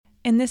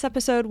In this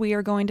episode, we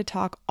are going to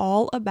talk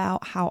all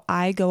about how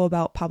I go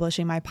about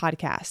publishing my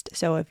podcast.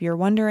 So if you're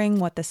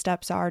wondering what the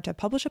steps are to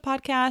publish a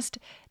podcast,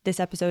 this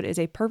episode is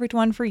a perfect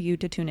one for you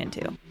to tune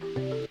into.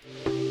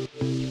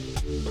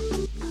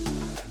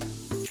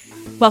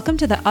 Welcome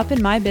to the Up in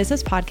My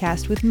Business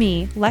podcast with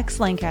me, Lex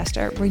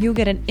Lancaster, where you'll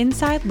get an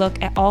inside look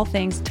at all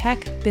things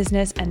tech,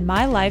 business, and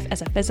my life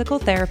as a physical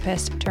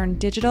therapist turned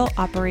digital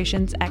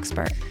operations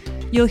expert.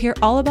 You'll hear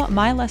all about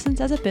my lessons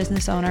as a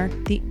business owner,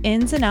 the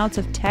ins and outs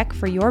of tech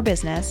for your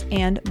business,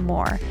 and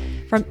more.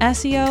 From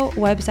SEO,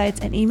 websites,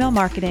 and email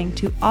marketing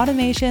to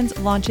automations,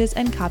 launches,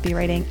 and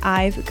copywriting,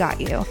 I've got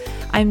you.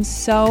 I'm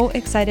so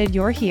excited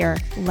you're here.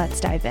 Let's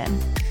dive in.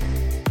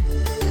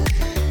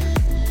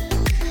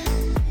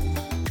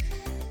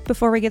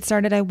 Before we get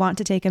started, I want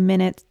to take a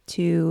minute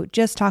to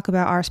just talk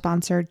about our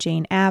sponsor,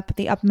 Jane App.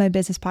 The Up in My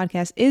Business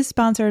podcast is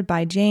sponsored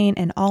by Jane,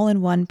 an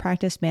all-in-one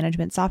practice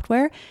management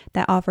software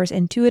that offers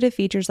intuitive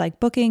features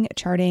like booking,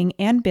 charting,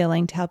 and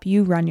billing to help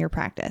you run your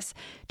practice.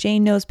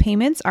 Jane knows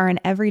payments are an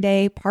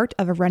everyday part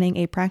of running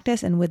a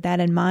practice, and with that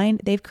in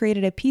mind, they've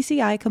created a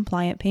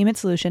PCI-compliant payment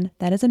solution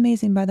that is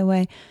amazing, by the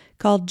way,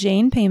 called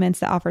Jane Payments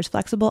that offers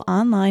flexible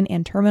online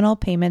and terminal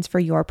payments for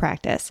your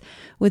practice.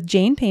 With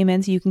Jane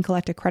Payments, you can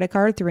collect a credit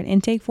card through an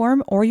intake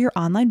form or your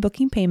online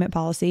booking payment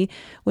policy,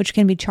 which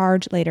can be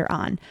charged later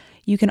on.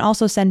 You can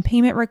also send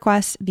payment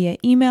requests via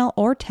email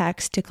or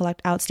text to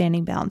collect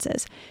outstanding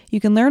balances. You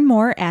can learn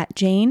more at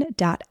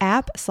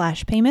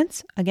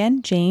jane.app/payments.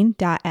 Again,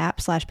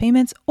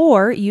 jane.app/payments,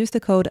 or use the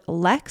code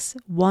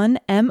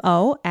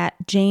LEX1MO at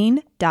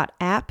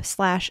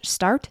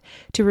jane.app/start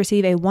to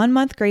receive a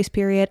 1-month grace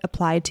period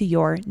applied to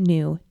your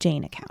new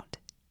Jane account.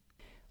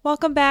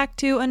 Welcome back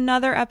to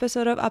another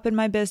episode of Up in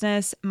My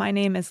Business. My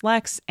name is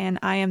Lex, and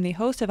I am the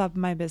host of Up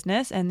in My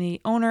Business and the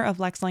owner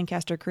of Lex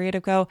Lancaster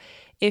Creative Co.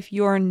 If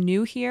you're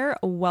new here,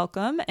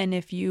 welcome. And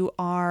if you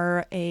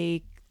are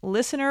a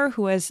listener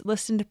who has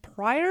listened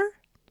prior,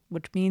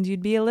 which means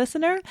you'd be a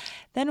listener,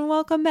 then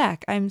welcome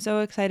back. I'm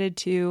so excited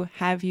to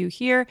have you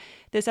here.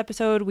 This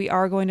episode, we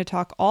are going to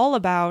talk all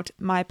about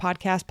my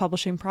podcast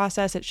publishing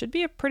process. It should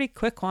be a pretty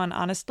quick one,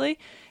 honestly.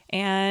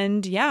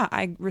 And yeah,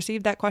 I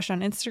received that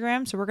question on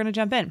Instagram, so we're going to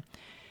jump in.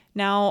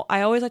 Now,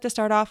 I always like to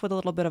start off with a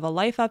little bit of a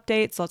life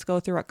update. So let's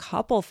go through a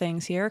couple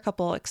things here, a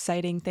couple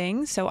exciting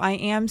things. So I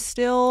am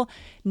still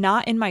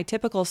not in my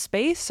typical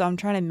space. So I'm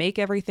trying to make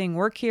everything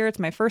work here. It's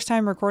my first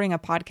time recording a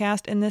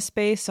podcast in this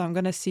space. So I'm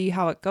going to see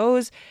how it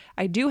goes.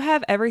 I do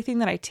have everything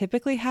that I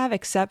typically have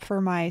except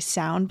for my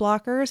sound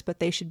blockers, but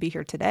they should be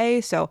here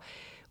today. So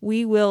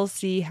we will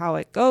see how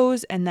it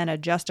goes and then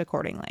adjust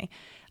accordingly.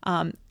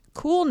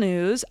 Cool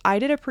news, I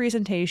did a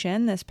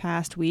presentation this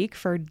past week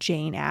for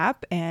Jane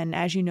App, and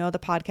as you know, the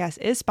podcast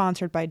is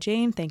sponsored by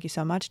Jane. Thank you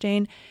so much,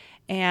 Jane.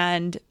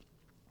 And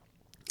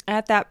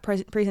at that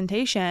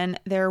presentation,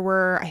 there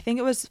were, I think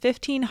it was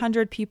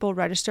 1,500 people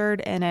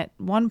registered, and at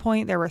one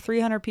point, there were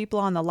 300 people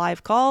on the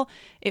live call.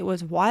 It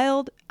was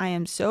wild. I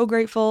am so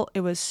grateful.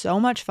 It was so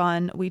much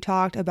fun. We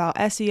talked about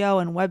SEO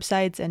and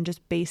websites and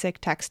just basic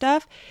tech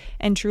stuff,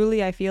 and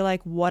truly, I feel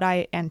like what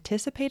I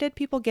anticipated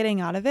people getting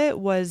out of it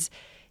was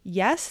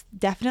yes,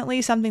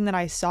 definitely something that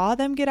I saw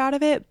them get out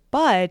of it,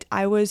 but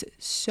I was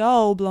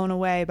so blown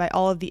away by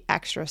all of the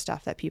extra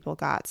stuff that people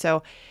got.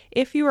 So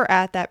if you were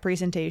at that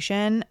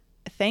presentation,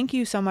 thank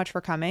you so much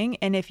for coming.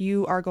 And if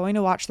you are going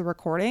to watch the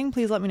recording,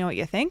 please let me know what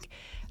you think.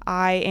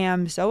 I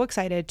am so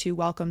excited to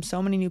welcome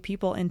so many new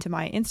people into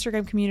my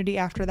Instagram community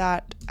after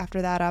that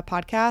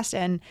podcast.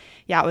 And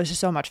yeah, it was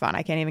just so much fun.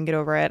 I can't even get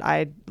over it.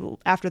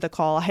 After the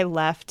call, I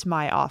left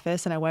my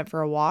office and I went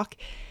for a walk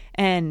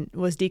and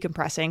was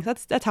decompressing.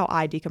 That's how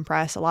I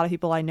decompress. A lot of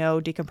people I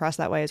know decompress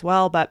that way as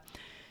well, but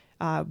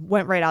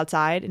went right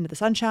outside into the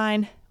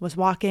sunshine, was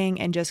walking,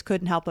 and just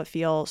couldn't help but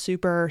feel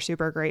super,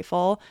 super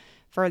grateful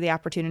for the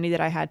opportunity that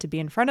I had to be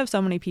in front of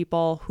so many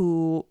people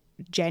who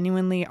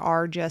genuinely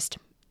are just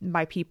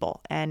my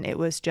people. And it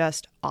was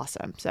just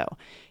awesome. So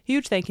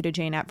huge thank you to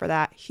Jane App for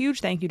that.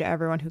 Huge thank you to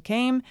everyone who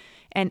came.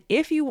 And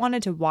if you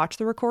wanted to watch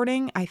the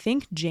recording, I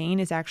think Jane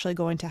is actually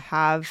going to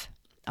have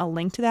a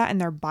link to that in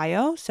their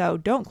bio. So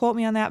don't quote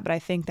me on that, but I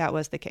think that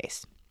was the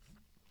case.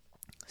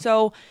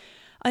 So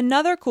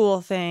another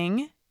cool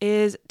thing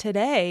is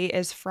today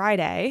is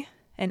Friday,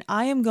 and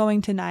I am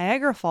going to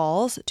Niagara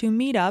Falls to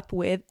meet up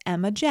with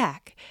Emma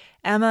Jack.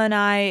 Emma and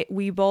I,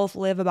 we both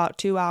live about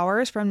 2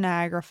 hours from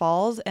Niagara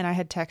Falls, and I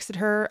had texted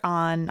her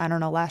on,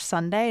 last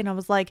Sunday, and I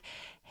was like,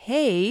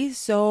 hey,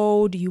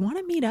 so do you want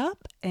to meet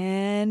up?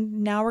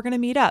 And now we're going to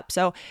meet up.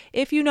 So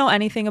if you know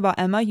anything about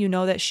Emma, you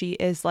know that she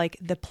is like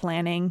the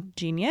planning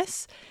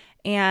genius.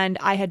 And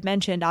I had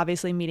mentioned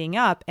obviously meeting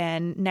up,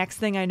 and next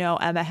thing I know,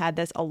 Emma had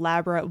this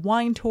elaborate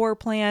wine tour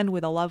planned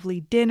with a lovely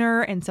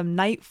dinner and some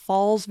night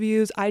falls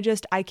views. I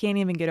can't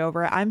even get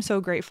over it. I'm so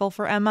grateful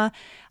for Emma.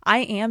 I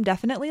am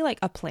definitely like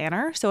a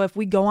planner. So if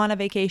we go on a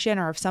vacation,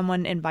 or if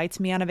someone invites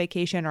me on a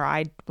vacation, or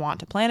I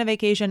want to plan a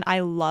vacation, I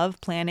love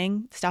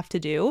planning stuff to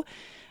do.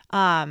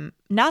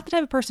 Not the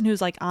type of person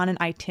who's like on an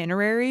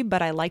itinerary,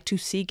 but I like to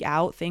seek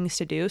out things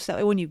to do so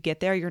that when you get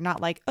there, you're not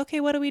like, okay,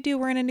 what do we do?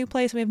 We're in a new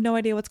place. We have no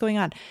idea what's going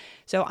on.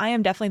 So I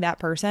am definitely that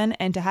person.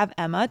 And to have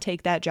Emma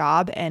take that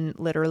job and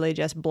literally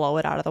just blow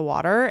it out of the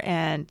water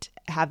and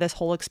have this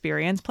whole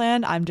experience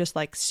planned, I'm just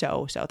like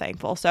so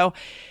thankful. So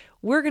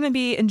we're going to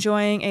be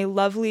enjoying a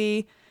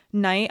lovely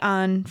night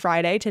on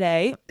Friday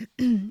today.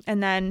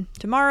 And then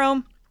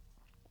tomorrow,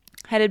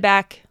 headed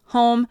back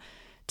home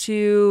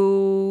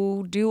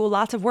to do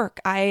lots of work.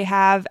 I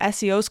have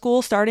SEO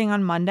school starting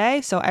on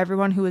Monday. So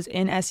everyone who is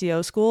in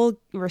SEO school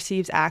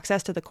receives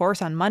access to the course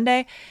on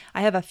Monday.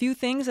 I have a few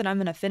things that I'm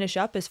going to finish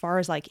up as far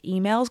as like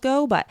emails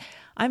go, but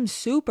I'm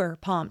super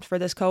pumped for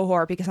this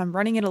cohort because I'm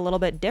running it a little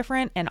bit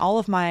different, and all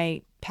of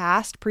my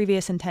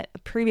previous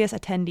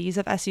attendees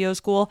of SEO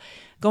school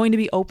going to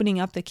be opening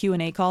up the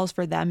Q&A calls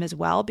for them as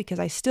well, because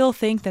I still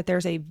think that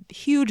there's a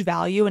huge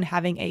value in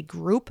having a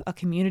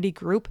community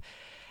group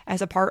as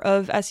a part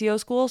of SEO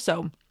school.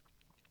 So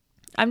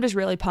I'm just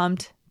really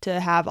pumped to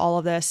have all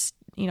of this.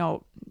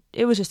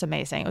 It was just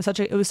amazing.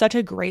 It was such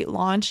a great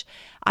launch.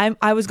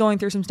 I was going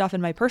through some stuff in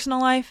my personal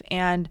life,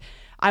 and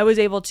I was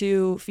able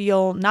to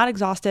feel not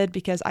exhausted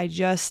because I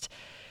just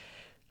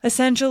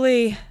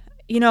essentially,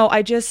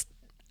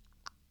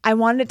 I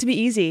wanted it to be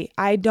easy.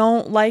 I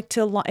don't like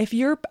to, if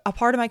you're a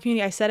part of my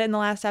community, I said it in the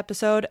last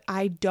episode,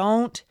 I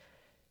don't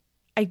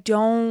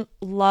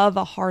love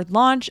a hard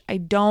launch. I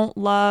don't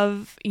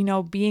love,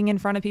 being in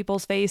front of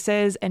people's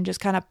faces and just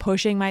kind of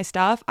pushing my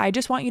stuff. I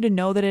just want you to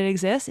know that it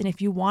exists. And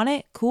if you want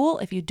it, cool.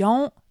 If you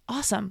don't,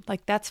 awesome.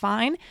 Like, that's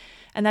fine.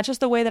 And that's just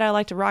the way that I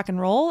like to rock and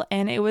roll.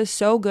 And it was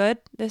so good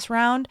this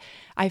round.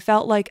 I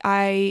felt like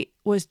I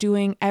was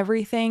doing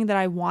everything that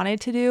I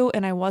wanted to do.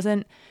 And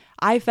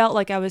I felt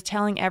like I was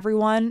telling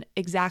everyone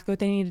exactly what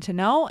they needed to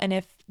know. And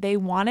if they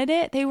wanted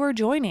it, they were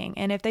joining.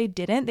 And if they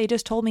didn't, they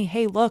just told me,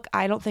 hey, look,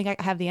 I don't think I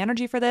have the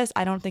energy for this.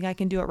 I don't think I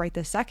can do it right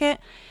this second.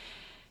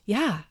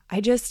 Yeah,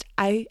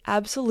 I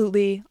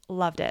absolutely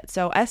loved it.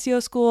 So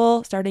SEO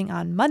school starting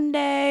on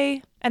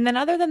Monday. And then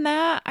other than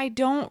that, I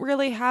don't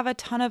really have a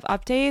ton of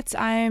updates.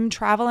 I'm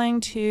traveling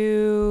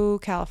to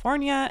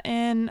California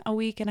in a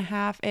week and a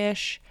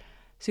half-ish.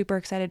 Super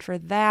excited for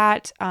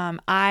that.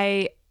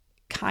 I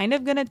kind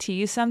of going to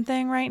tease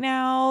something right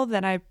now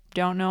that I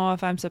don't know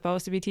if I'm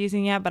supposed to be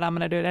teasing yet, but I'm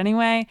going to do it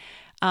anyway.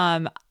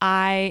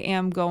 I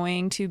am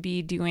going to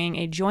be doing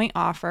a joint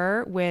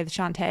offer with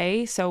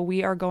Shantae. So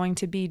we are going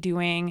to be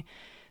doing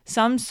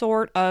some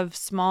sort of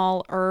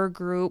smaller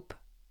group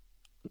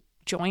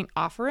joint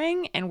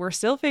offering, and we're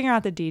still figuring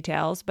out the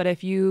details. But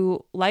if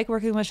you like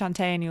working with Shantae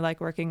and you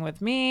like working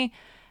with me,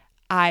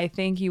 I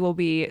think you will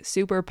be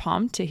super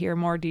pumped to hear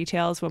more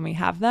details when we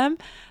have them.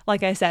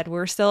 Like I said,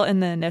 we're still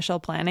in the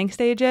initial planning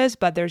stages,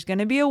 but there's going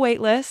to be a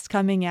wait list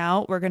coming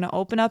out. We're going to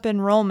open up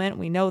enrollment.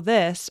 We know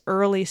this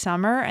early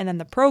summer, and then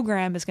the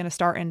program is going to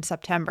start in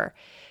September.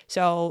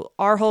 So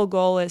our whole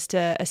goal is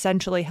to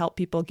essentially help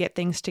people get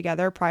things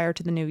together prior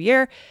to the new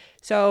year.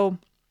 So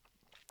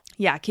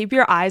yeah, keep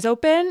your eyes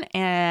open,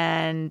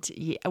 and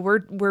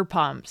we're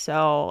pumped.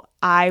 So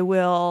I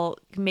will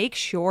make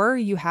sure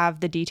you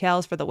have the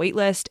details for the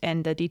waitlist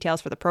and the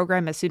details for the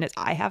program as soon as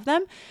I have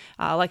them.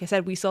 Like I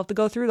said, we still have to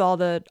go through all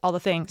the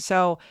things.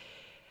 So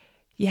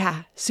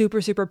yeah,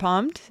 super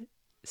pumped.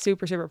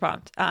 Super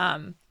pumped.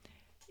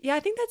 Yeah, I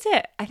think that's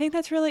it. I think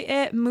that's really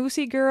it.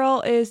 Moosey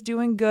girl is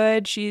doing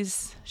good.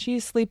 She's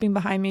sleeping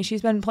behind me.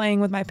 She's been playing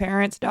with my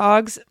parents'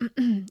 dogs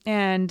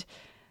and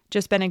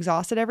just been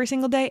exhausted every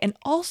single day. And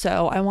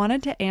also, I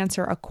wanted to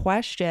answer a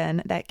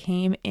question that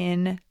came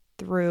in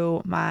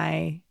through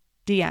my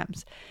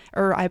DMs,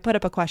 or I put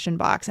up a question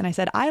box and I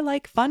said, I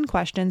like fun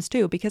questions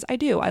too, because I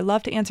do. I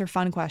love to answer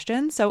fun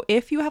questions. So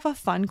if you have a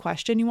fun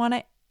question you want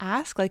to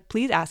ask,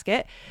 please ask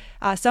it.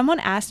 Someone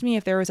asked me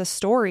if there was a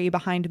story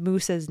behind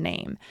Moose's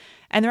name,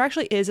 and there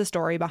actually is a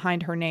story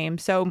behind her name.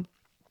 So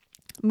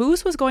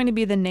Moose was going to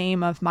be the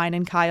name of mine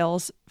and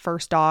Kyle's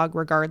first dog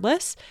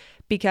regardless,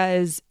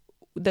 because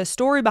the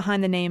story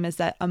behind the name is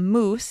that a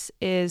moose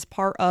is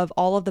part of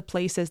all of the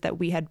places that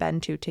we had been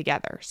to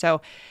together.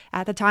 So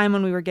at the time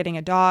when we were getting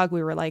a dog,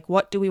 we were like,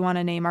 what do we want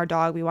to name our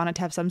dog? We wanted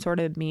to have some sort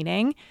of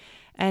meaning.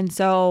 And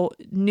so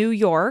New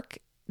York,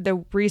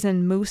 the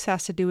reason Moose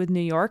has to do with New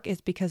York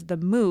is because the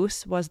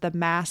moose was the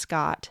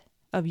mascot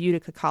of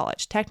Utica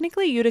College.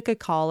 Technically, Utica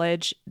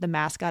College, the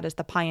mascot is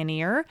the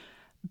Pioneer,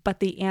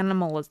 but the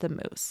animal is the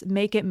moose.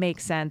 Make it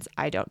make sense.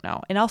 I don't know.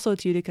 And also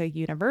it's Utica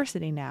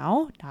University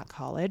now, not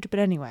college, but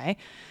anyway.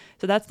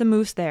 So that's the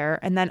moose there.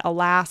 And then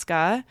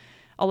Alaska,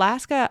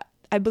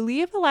 I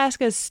believe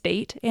Alaska's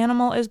state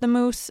animal is the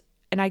moose.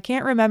 And I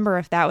can't remember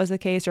if that was the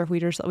case or if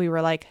we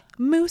were like,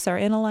 moose are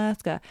in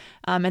Alaska.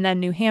 And then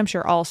New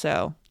Hampshire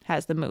also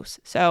has the moose.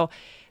 So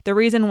the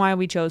reason why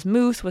we chose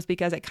moose was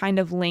because it kind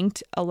of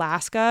linked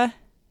Alaska,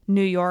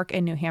 New York,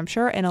 and New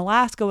Hampshire, and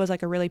Alaska was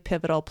like a really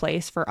pivotal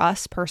place for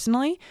us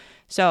personally.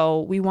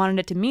 So we wanted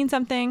it to mean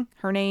something,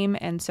 her name,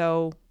 and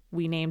so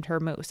we named her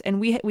Moose.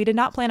 And we did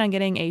not plan on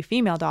getting a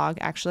female dog,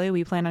 actually.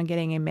 We planned on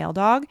getting a male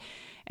dog.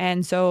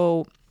 And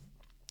so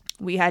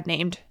we had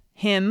named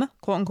him,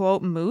 quote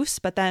unquote, Moose.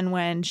 But then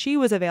when she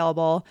was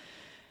available,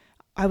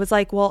 I was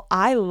like, well,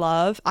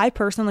 I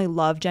personally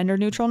love gender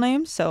neutral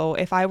names. So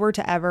if I were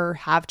to ever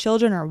have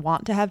children or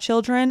want to have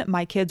children,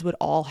 my kids would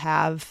all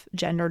have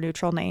gender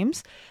neutral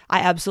names. I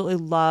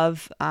absolutely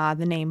love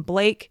the name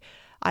Blake.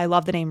 I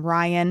love the name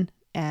Ryan.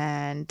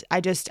 And I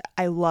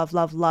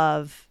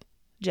love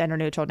gender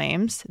neutral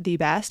names the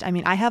best. I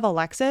mean, I have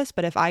Alexis,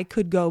 but if I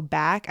could go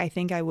back, I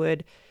think I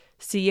would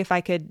see if I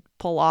could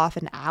pull off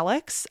an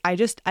Alex. I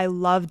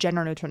love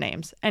gender neutral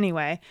names.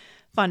 Anyway,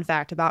 fun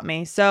fact about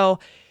me. So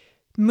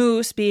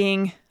Moose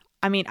being,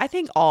 I mean, I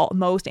think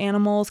most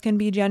animals can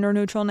be gender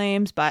neutral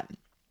names, but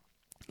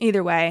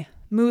either way,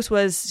 Moose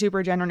was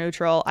super gender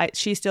neutral.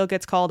 She still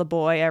gets called a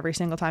boy every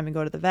single time we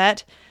go to the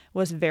vet.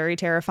 Was very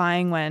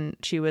terrifying when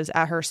she was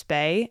at her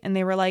spay and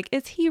they were like,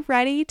 is he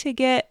ready to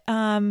get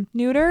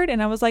neutered?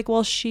 And I was like,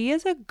 well, she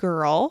is a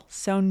girl,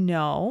 so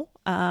no.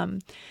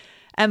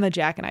 Emma,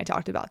 Jack, and I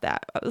talked about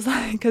that. I was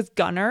like, because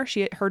Gunner,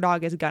 her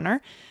dog is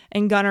Gunner,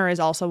 and Gunner is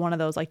also one of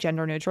those like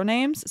gender neutral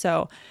names.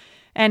 So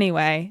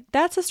anyway,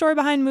 that's the story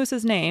behind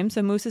Moose's name.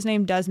 So Moose's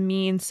name does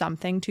mean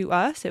something to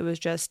us. It was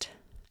just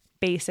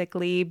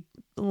basically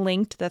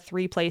linked the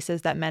 3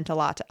 places that meant a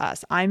lot to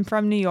us. I'm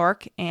from New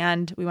York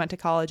and we went to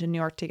college in New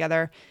York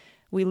together.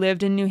 We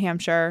lived in New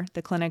Hampshire,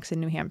 the clinic's in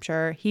New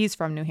Hampshire. He's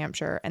from New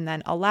Hampshire, and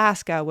then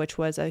Alaska, which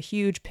was a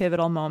huge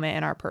pivotal moment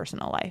in our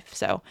personal life.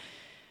 So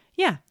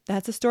yeah,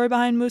 that's the story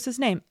behind Moose's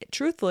name.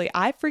 Truthfully,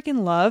 I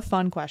freaking love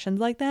fun questions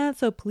like that.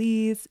 So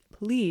please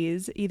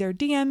either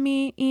DM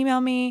me,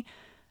 email me,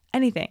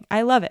 anything.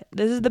 I love it.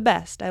 This is the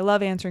best. I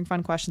love answering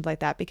fun questions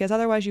like that because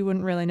otherwise you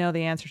wouldn't really know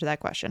the answer to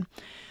that question.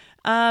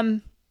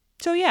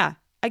 So yeah,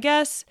 I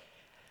guess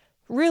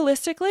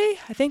realistically,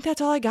 I think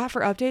that's all I got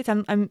for updates.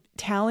 I'm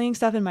tallying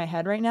stuff in my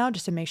head right now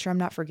just to make sure I'm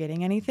not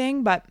forgetting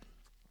anything. But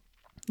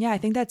yeah, I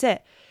think that's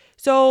it.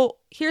 So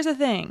here's the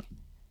thing.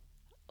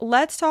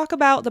 Let's talk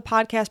about the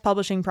podcast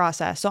publishing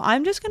process. So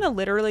I'm just going to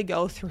literally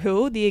go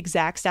through the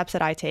exact steps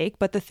that I take.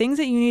 But the things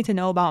that you need to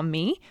know about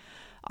me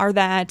are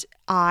that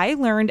I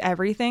learned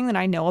everything that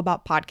I know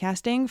about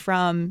podcasting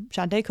from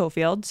Shante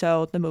Cofield,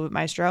 so the Move It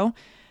Maestro.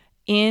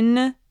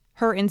 In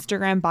her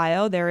Instagram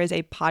bio, there is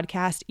a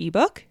podcast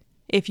ebook.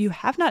 If you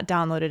have not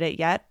downloaded it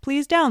yet,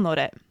 please download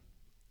it.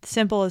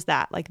 Simple as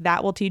that. Like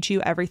that will teach you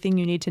everything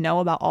you need to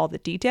know about all the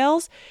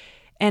details.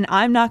 And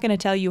I'm not going to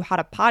tell you how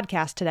to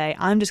podcast today.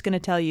 I'm just going to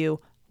tell you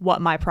what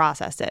my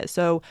process is.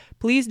 So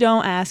please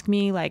don't ask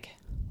me like,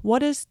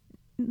 what is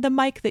the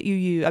mic that you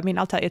use? I mean,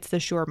 I'll tell you, it's the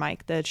Shure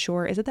mic. The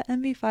Shure, is it the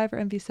MV5 or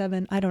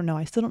MV7? I don't know.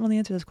 I still don't know the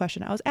answer to this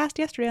question. I was asked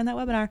yesterday on that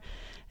webinar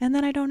and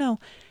then I don't know.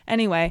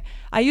 Anyway,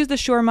 I use the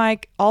Shure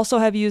mic, also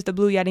have used the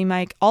Blue Yeti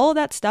mic. All of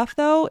that stuff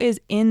though is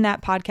in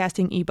that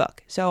podcasting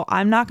ebook. So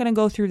I'm not going to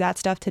go through that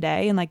stuff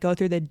today and like go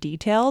through the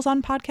details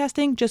on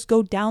podcasting. Just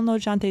go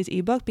download Shantae's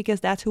ebook because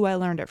that's who I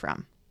learned it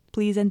from.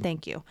 Please and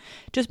thank you.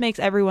 Just makes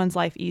everyone's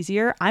life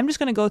easier. I'm just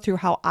going to go through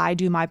how I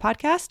do my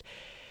podcast.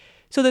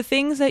 So the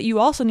things that you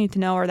also need to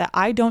know are that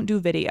I don't do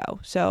video.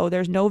 So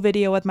there's no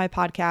video with my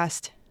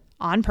podcast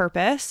on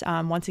purpose.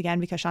 Once again,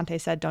 because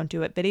Shante said don't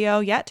do it video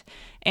yet.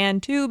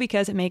 And 2,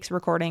 because it makes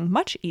recording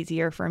much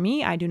easier for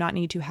me. I do not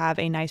need to have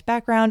a nice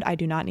background. I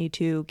do not need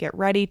to get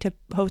ready to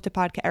host a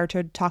podcast or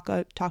to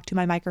talk to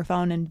my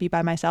microphone and be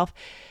by myself.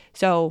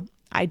 So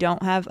I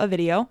don't have a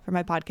video for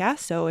my podcast.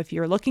 So if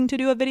you're looking to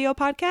do a video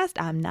podcast,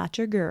 I'm not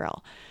your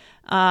girl.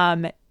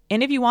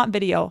 And if you want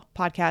video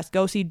podcast,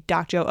 go see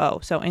Doc Joe O.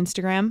 So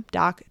Instagram,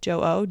 Doc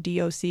Joe O,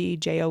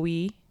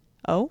 DocJoeo.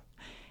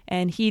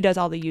 And he does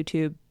all the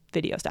YouTube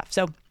video stuff.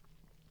 So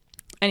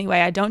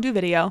anyway, I don't do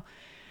video.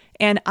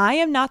 And I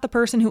am not the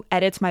person who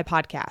edits my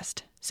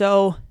podcast.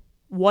 So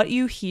what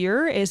you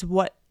hear is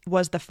what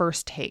was the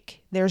first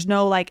take. There's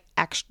no like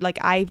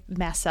I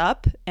mess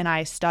up and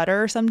I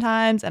stutter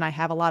sometimes and I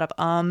have a lot of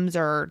ums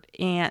or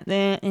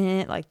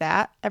like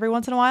that every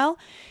once in a while.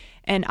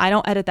 And I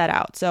don't edit that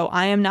out. So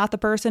I am not the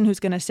person who's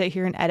going to sit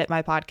here and edit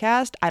my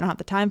podcast. I don't have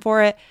the time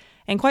for it.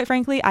 And quite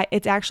frankly,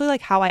 it's actually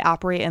like how I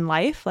operate in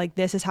life. Like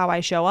this is how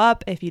I show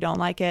up. If you don't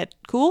like it,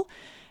 cool.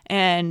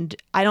 And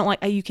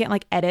you can't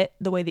like edit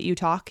the way that you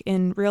talk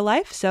in real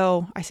life.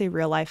 So I say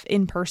real life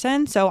in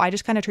person. So I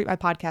just kind of treat my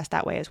podcast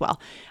that way as well.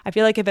 I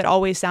feel like if it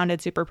always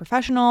sounded super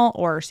professional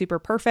or super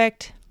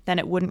perfect, then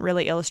it wouldn't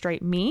really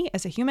illustrate me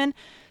as a human.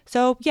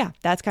 So yeah,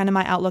 that's kind of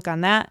my outlook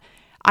on that.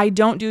 I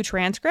don't do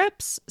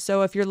transcripts.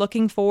 So if you're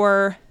looking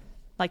for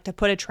like to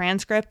put a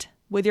transcript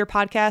with your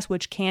podcast,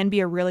 which can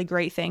be a really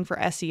great thing for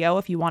SEO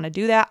if you want to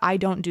do that, I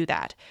don't do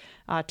that.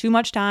 Too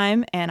much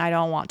time and I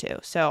don't want to.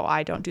 So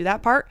I don't do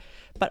that part.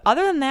 But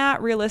other than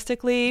that,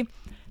 realistically,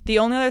 the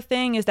only other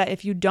thing is that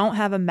if you don't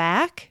have a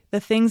Mac, the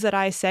things that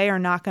I say are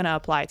not going to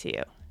apply to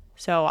you.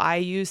 So I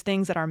use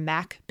things that are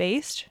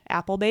Mac-based,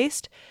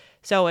 Apple-based.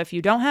 So if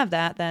you don't have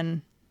that,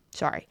 then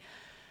sorry.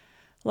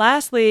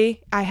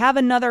 Lastly, I have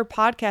another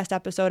podcast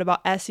episode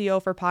about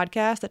SEO for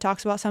podcasts that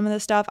talks about some of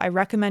this stuff. I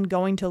recommend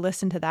going to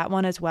listen to that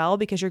one as well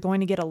because you're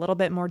going to get a little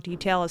bit more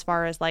detail as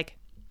far as like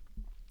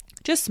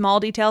Just small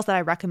details that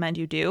I recommend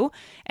you do.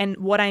 And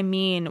what I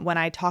mean when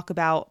I talk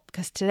about,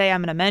 because today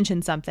I'm going to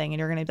mention something and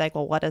you're going to be like,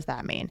 well, what does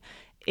that mean?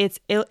 It's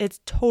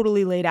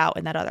totally laid out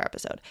in that other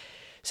episode.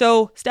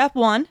 So step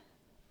 1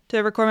 to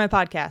record my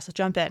podcast, let's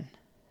jump in.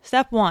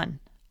 Step 1,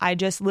 I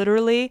just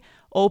literally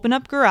open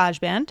up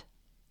GarageBand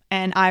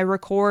and I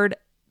record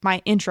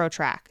my intro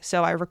track.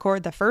 So I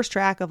record the first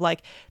track of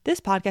like, this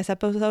podcast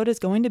episode is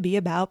going to be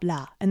about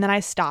blah, and then I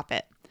stop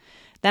it.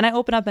 Then I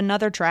open up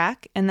another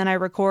track and then I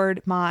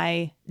record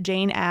my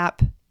Jane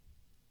app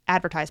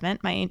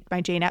advertisement, my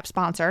Jane app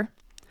sponsor.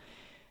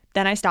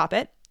 Then I stop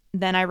it.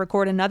 Then I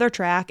record another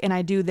track and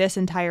I do this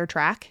entire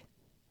track,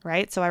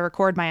 right? So I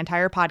record my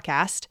entire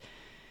podcast.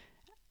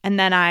 And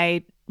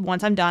then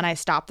once I'm done, I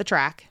stop the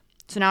track.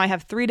 So now I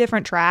have 3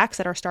 different tracks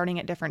that are starting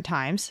at different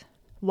times.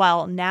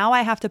 Well, now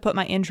I have to put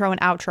my intro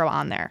and outro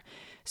on there.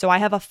 So I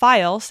have a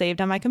file saved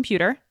on my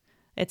computer.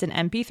 It's an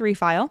MP3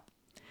 file.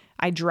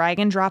 I drag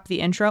and drop the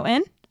intro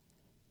in,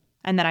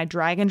 and then I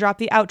drag and drop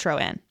the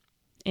outro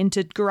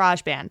into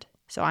GarageBand.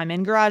 So I'm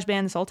in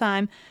GarageBand this whole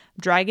time,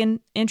 dragging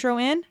intro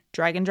in,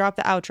 drag and drop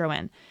the outro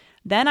in.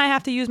 Then I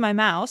have to use my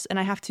mouse and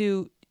I have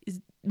to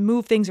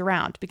move things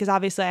around because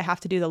obviously I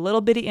have to do the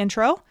little bitty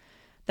intro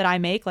that I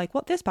make, like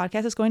what this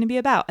podcast is going to be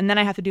about. And then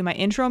I have to do my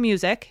intro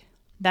music.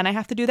 Then I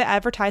have to do the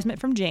advertisement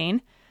from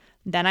Jane.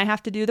 Then I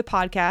have to do the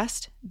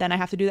podcast. Then I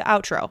have to do the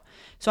outro.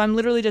 So I'm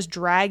literally just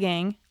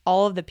dragging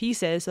all of the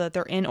pieces so that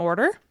they're in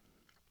order.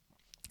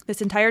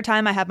 This entire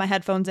time I have my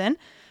headphones in.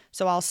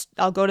 So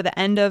I'll go to the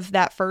end of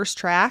that first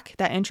track,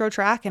 that intro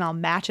track, and I'll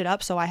match it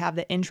up so I have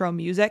the intro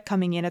music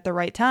coming in at the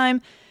right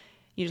time.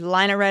 You just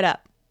line it right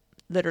up.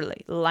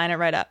 Literally, line it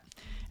right up.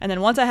 And then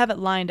once I have it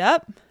lined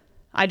up,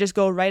 I just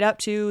go right up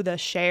to the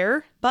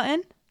share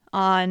button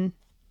on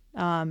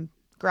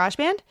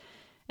GarageBand,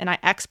 and I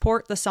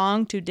export the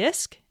song to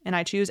disk, and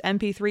I choose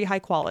MP3 high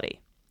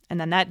quality, and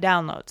then that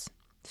downloads.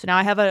 So now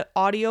I have an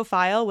audio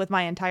file with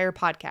my entire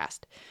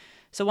podcast.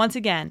 So once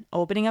again,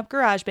 opening up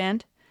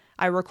GarageBand,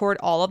 I record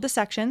all of the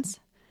sections.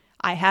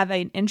 I have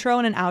an intro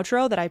and an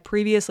outro that I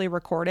previously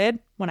recorded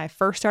when I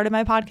first started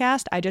my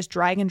podcast. I just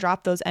drag and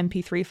drop those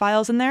MP3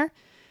 files in there,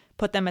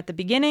 put them at the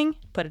beginning,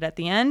 put it at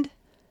the end,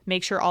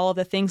 make sure all of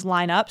the things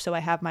line up. So I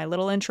have my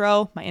little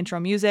intro, my intro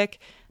music,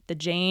 the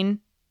Jane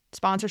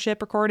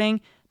sponsorship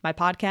recording, my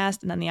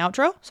podcast, and then the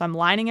outro. So I'm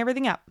lining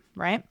everything up,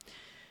 right?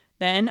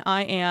 Then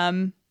I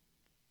am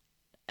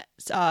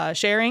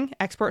sharing,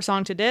 export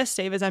song to disk,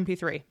 save as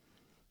MP3.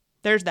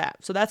 There's that.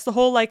 So that's the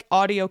whole like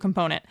audio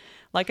component.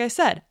 Like I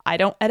said, I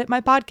don't edit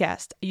my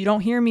podcast. You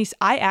don't hear me.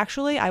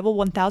 I will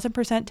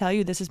 1000% tell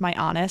you this is my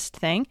honest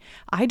thing.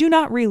 I do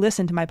not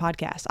re-listen to my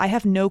podcast. I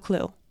have no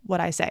clue what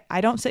I say. I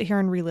don't sit here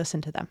and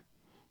re-listen to them.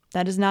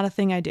 That is not a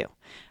thing I do.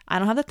 I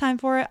don't have the time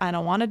for it. I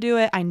don't want to do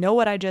it. I know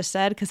what I just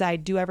said because I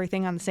do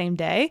everything on the same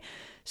day.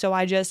 So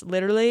I just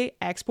literally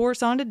export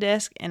song to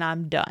disk and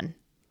I'm done.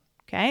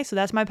 Okay, so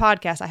that's my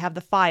podcast. I have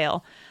the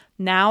file.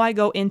 Now I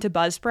go into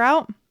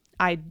Buzzsprout.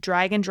 I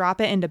drag and drop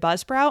it into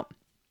Buzzsprout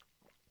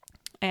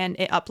and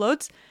it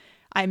uploads.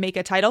 I make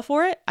a title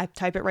for it. I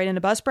type it right into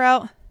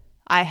Buzzsprout.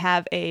 I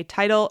have a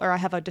title or I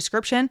have a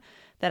description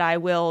that I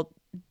will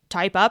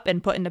type up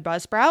and put into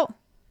Buzzsprout.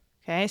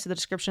 Okay, so the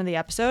description of the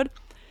episode.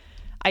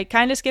 I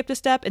kind of skipped a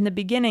step. In the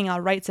beginning,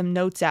 I'll write some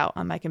notes out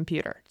on my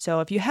computer.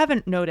 So if you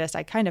haven't noticed,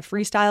 I kind of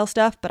freestyle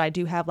stuff, but I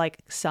do have like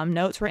some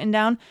notes written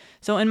down.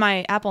 So in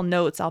my Apple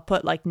Notes, I'll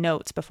put like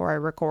notes before I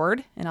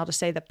record, and I'll just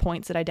say the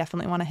points that I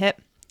definitely want to hit.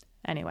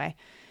 Anyway,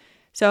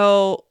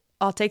 so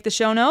I'll take the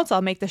show notes.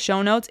 I'll make the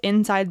show notes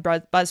inside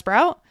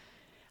Buzzsprout.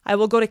 I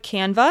will go to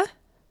Canva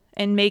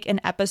and make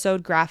an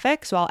episode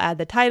graphic. So I'll add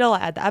the title,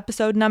 I'll add the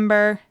episode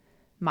number,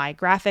 my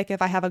graphic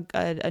if I have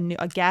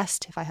a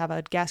guest. If I have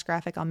a guest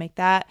graphic, I'll make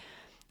that.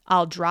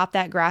 I'll drop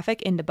that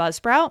graphic into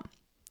Buzzsprout.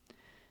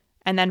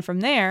 And then from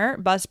there,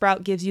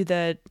 Buzzsprout gives you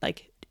the,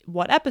 like,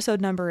 what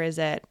episode number is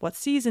it? What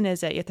season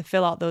is it? You have to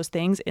fill out those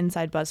things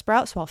inside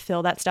Buzzsprout. So I'll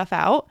fill that stuff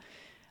out.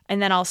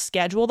 And then I'll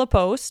schedule the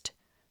post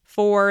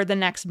for the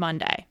next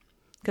Monday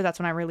because that's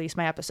when I release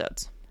my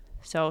episodes.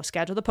 So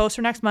schedule the post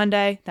for next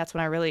Monday. That's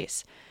when I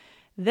release.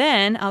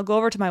 Then I'll go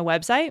over to my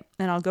website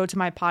and I'll go to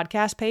my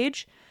podcast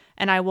page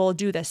and I will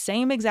do the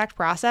same exact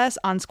process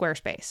on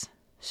Squarespace.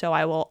 So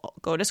I will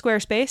go to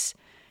Squarespace,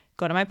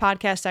 go to my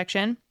podcast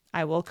section.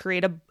 I will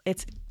create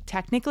it's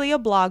technically a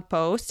blog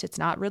post. It's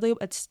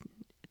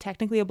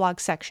technically a blog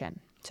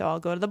section. So I'll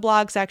go to the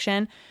blog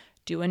section,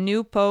 do a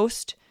new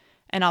post,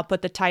 and I'll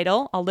put the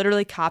title. I'll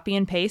literally copy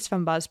and paste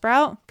from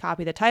Buzzsprout,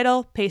 copy the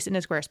title, paste it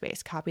into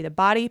Squarespace, copy the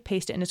body,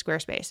 paste it into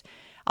Squarespace.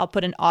 I'll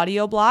put an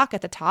audio block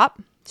at the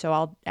top. So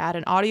I'll add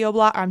an audio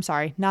block. I'm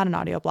sorry, not an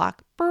audio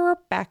block.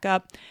 Back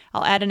up.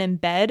 I'll add an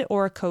embed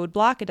or a code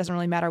block. It doesn't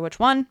really matter which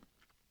one.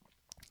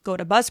 Go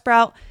to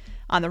Buzzsprout.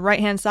 On the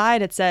right-hand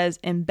side, it says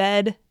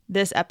embed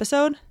this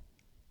episode.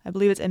 I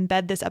believe it's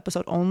embed this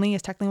episode only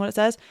is technically what it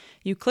says.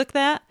 You click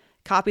that,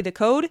 copy the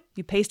code,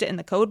 you paste it in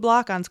the code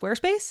block on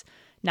Squarespace.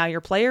 Now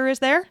your player is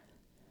there.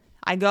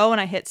 I go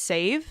and I hit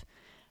save.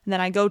 And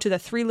then I go to the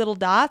 3 little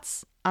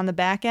dots on the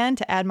back end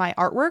to add my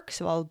artwork.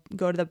 So I'll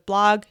go to the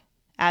blog,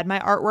 add my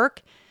artwork,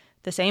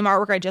 the same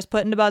artwork I just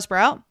put into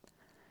Buzzsprout.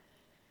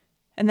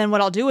 And then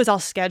what I'll do is I'll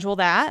schedule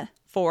that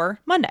for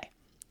Monday.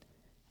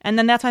 And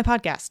then that's my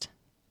podcast.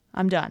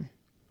 I'm done.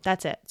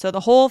 That's it. So the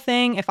whole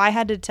thing, if I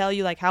had to tell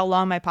you like how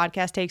long my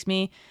podcast takes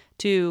me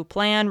to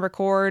plan,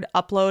 record,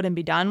 upload, and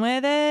be done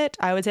with it,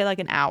 I would say like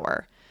an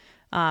hour.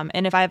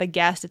 And if I have a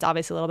guest, it's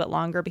obviously a little bit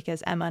longer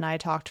because Emma and I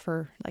talked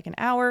for like an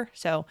hour.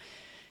 So,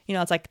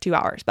 it's like 2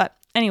 hours. But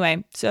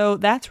anyway, so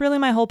that's really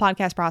my whole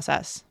podcast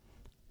process.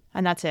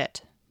 And that's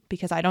it,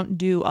 because I don't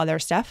do other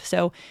stuff.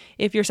 So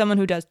if you're someone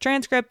who does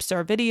transcripts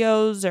or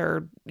videos,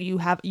 or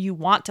you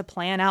want to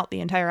plan out the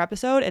entire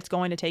episode, it's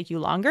going to take you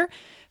longer.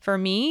 For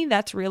me,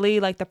 that's really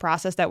like the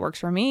process that works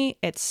for me.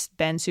 It's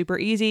been super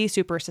easy,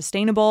 super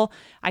sustainable.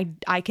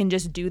 I can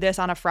just do this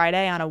on a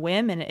Friday on a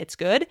whim and it's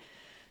good.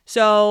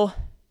 So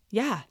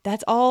yeah,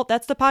 that's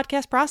the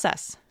podcast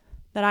process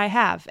that I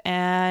have.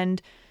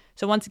 And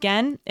so once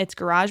again, it's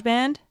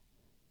GarageBand.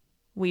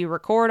 We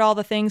record all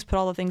the things, put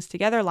all the things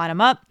together, line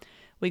them up.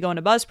 We go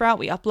into Buzzsprout,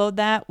 we upload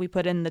that, we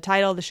put in the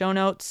title, the show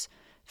notes,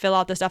 fill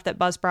out the stuff that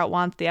Buzzsprout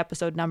wants, the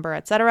episode number,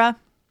 etc.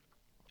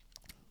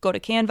 Go to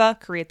Canva,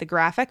 create the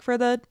graphic for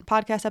the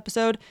podcast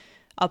episode,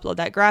 upload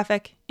that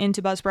graphic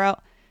into Buzzsprout,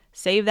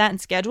 save that and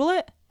schedule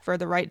it for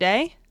the right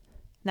day.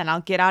 Then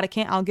I'll get out of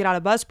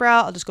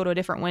Buzzsprout, I'll just go to a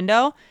different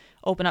window,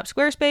 open up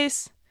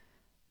Squarespace,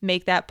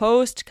 make that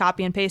post,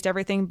 copy and paste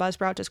everything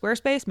Buzzsprout to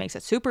Squarespace, makes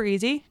it super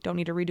easy. Don't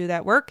need to redo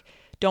that work.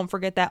 Don't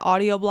forget that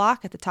audio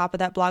block at the top of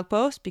that blog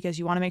post, because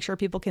you want to make sure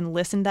people can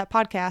listen to that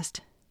podcast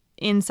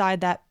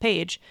inside that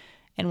page.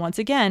 And once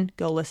again,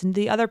 go listen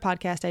to the other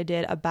podcast I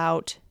did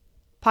about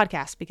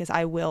podcasts, because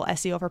I will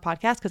SEO for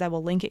podcasts, because I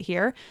will link it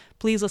here.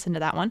 Please listen to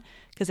that one,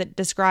 because it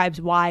describes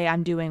why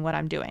I'm doing what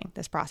I'm doing,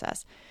 this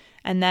process.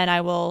 And then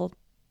I will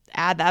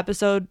add the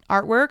episode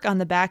artwork on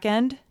the back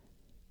end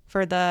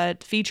for the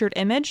featured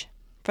image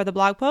for the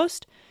blog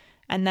post,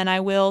 and then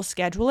I will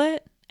schedule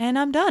it, and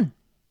I'm done.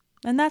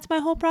 And that's my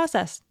whole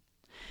process.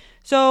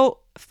 So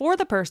for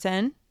the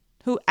person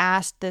who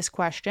asked this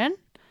question,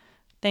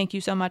 thank you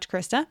so much,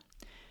 Krista.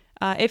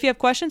 If you have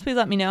questions, please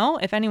let me know.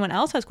 If anyone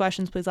else has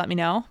questions, please let me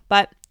know.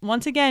 But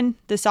once again,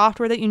 the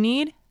software that you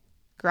need: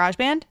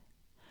 GarageBand,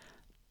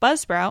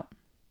 Buzzsprout,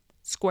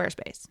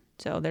 Squarespace.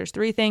 So there's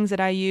 3 things that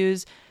I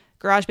use.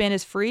 GarageBand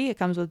is free. It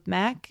comes with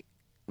Mac.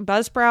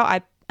 Buzzsprout,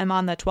 I am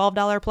on the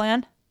 $12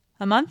 plan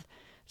a month.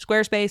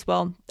 Squarespace,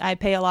 well, I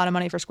pay a lot of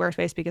money for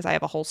Squarespace because I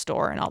have a whole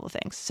store and all the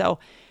things. So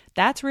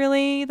that's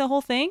really the whole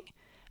thing.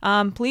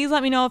 Please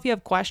let me know if you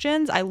have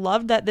questions. I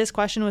loved that this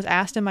question was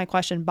asked in my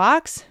question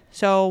box.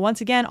 So once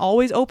again,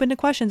 always open to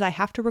questions. I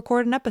have to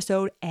record an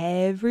episode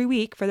every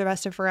week for the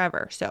rest of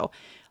forever. So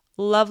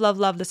love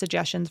the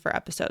suggestions for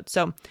episodes.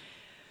 So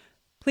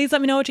please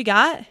let me know what you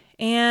got.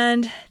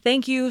 And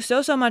thank you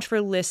so much for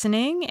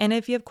listening. And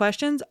if you have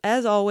questions,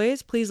 as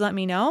always, please let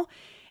me know.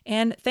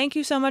 And thank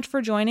you so much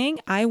for joining.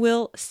 I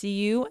will see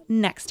you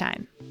next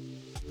time.